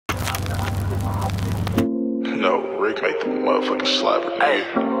know, Rick make the motherfucking slapper,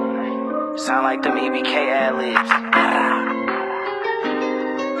 nigga. Sound like them EBK ad-libs.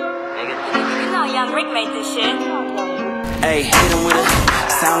 You know young Rick made this shit. Hey, hit him with a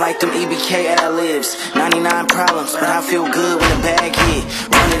sound like them EBK ad-libs. 99 problems, but I feel good when the bag hit.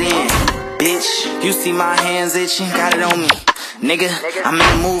 Run it in, bitch. You see my hands itching, got it on me. Nigga, I'm in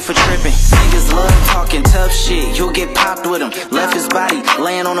the mood for tripping. Niggas love talking tough shit. You'll get popped with him. Left his body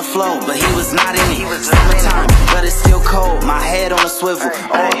laying on the floor, but he was not in it. Summertime, but it's still cold. My head on a swivel.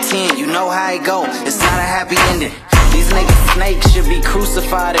 All 10, you know how it go. It's not a happy ending. These niggas snakes should be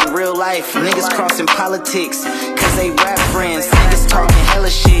crucified in real life. Niggas crossing politics, cause they rap friends. Niggas talking hella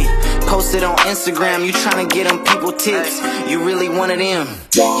shit. Posted on Instagram, you tryna get them people tips. You really one of them.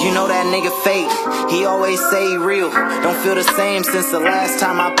 You know that nigga fake, he always say he real. Don't feel the same since the last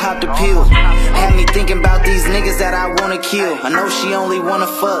time I popped a pill. Had me thinking about these niggas that I wanna kill. I know she only wanna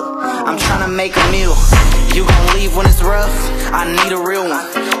fuck, I'm tryna make a meal. You gon' leave when it's rough, I need a real one.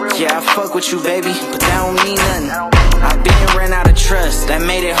 Yeah, I fuck with you, baby, but that don't mean nothing. I been ran out of trust, that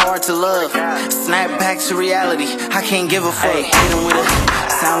made it hard to love. Snap back to reality, I can't give a fuck. Hit him with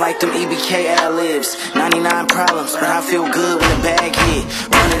a sound like them EBK ad-libs. 99 problems, but I feel good when the bag hit.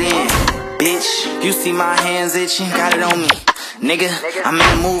 Run it in, bitch. You see my hands itching, got it on me. Nigga, I'm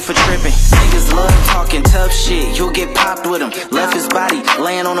in the mood for tripping. Niggas love talking tough shit. You'll get popped with him. Left his body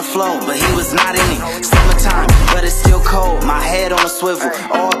laying on the floor, but he was not in it. Summertime, but it's still cold. My head on a swivel.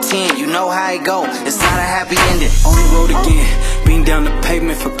 All 10, you know how it go. It's not a happy ending. On the road again, being down the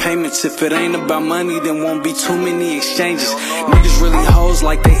pavement for payments. If it ain't about money, then won't be too many exchanges. Niggas really hoes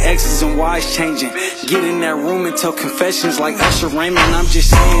like they exes and why it's changing. Get in that room and tell confessions like Usher Raymond. I'm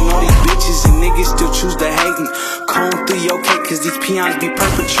just saying all these bitches and niggas still choose to hatin'. Comb through your cake cause these peons be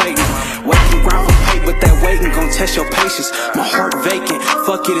perpetrating. Waiting ground for pay, but that waiting gon' test your patience. My heart vacant,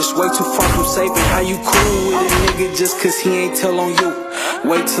 fuck it, it's way too far from saving. How you cool with a nigga just cause he ain't tell on you?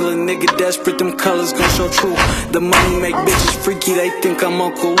 Wait till a nigga desperate, them colors gon' show true. The money make bitches freaky, they think I'm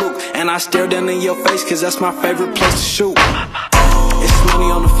Uncle Luke. And I stare down in your face cause that's my favorite place to shoot. It's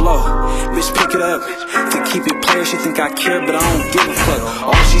money on the floor, bitch pick it up. To keep it player, she think I care, but I don't give a fuck.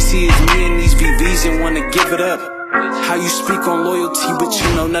 All she see is me and these VVs and wanna give it up. How you speak on loyalty, but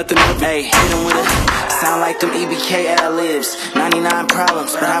you know nothing of it. Hey, hit him with a sound like them EBK ad-libs. 99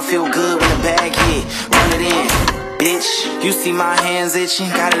 problems, but I feel good when the bag hit. Run it in, bitch. You see my hands itching,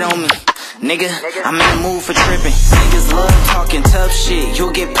 got it on me. Nigga, I'm in the mood for tripping. Niggas love talking tough shit.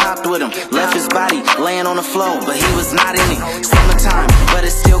 You'll get popped with him. Left his body laying on the floor, but he was not in it. Summertime, but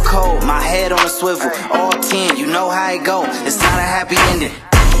it's still cold. My head on a swivel. All 10, you know how it go. It's not a happy ending.